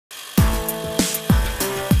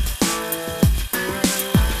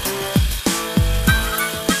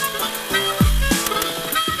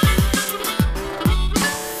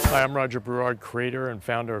Hi, I'm Roger Berard, creator and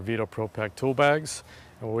founder of Veto Pro Pac tool bags.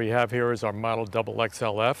 And what we have here is our model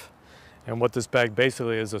XXL-F. And what this bag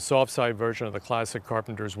basically is a soft side version of the classic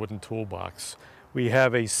carpenter's wooden toolbox. We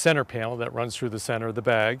have a center panel that runs through the center of the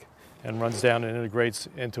bag and runs down and integrates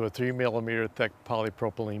into a 3mm thick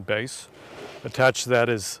polypropylene base. Attached to that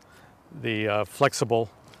is the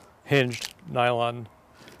flexible hinged nylon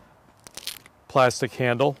plastic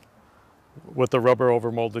handle with the rubber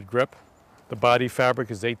overmolded grip. The body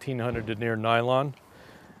fabric is 1800 denier nylon.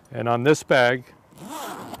 And on this bag,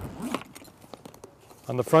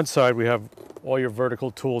 on the front side, we have all your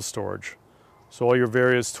vertical tool storage. So all your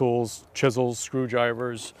various tools, chisels,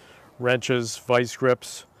 screwdrivers, wrenches, vice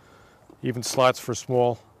grips, even slots for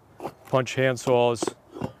small punch hand saws,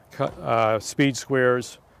 speed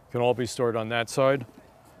squares can all be stored on that side.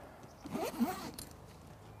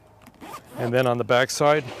 And then on the back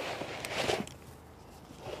side,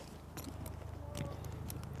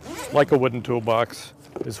 like a wooden toolbox,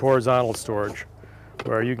 is horizontal storage,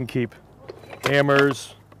 where you can keep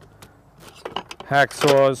hammers,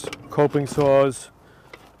 hacksaws, coping saws,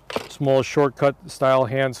 small shortcut style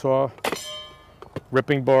handsaw,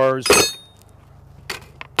 ripping bars.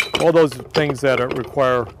 All those things that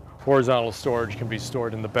require horizontal storage can be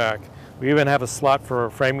stored in the back. We even have a slot for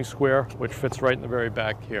a framing square, which fits right in the very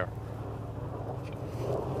back here.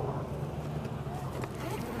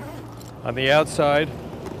 On the outside,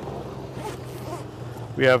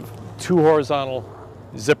 we have two horizontal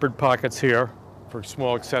zippered pockets here for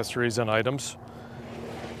small accessories and items.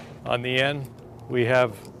 On the end, we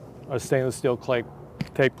have a stainless steel tape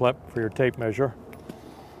clip for your tape measure.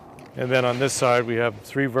 And then on this side, we have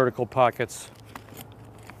three vertical pockets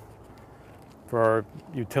for our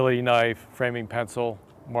utility knife, framing pencil,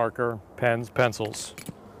 marker, pens, pencils.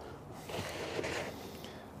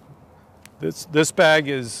 This bag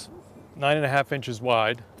is 9.5 inches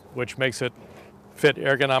wide, which makes it fit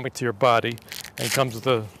ergonomic to your body, and comes with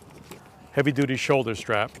a heavy-duty shoulder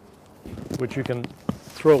strap, which you can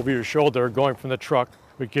throw over your shoulder going from the truck,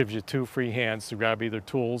 which gives you two free hands to grab either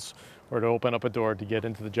tools or to open up a door to get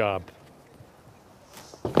into the job.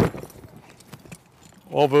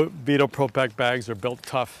 All the Veto Pro Pac bags are built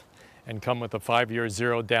tough and come with a 5-year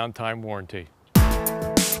zero downtime warranty.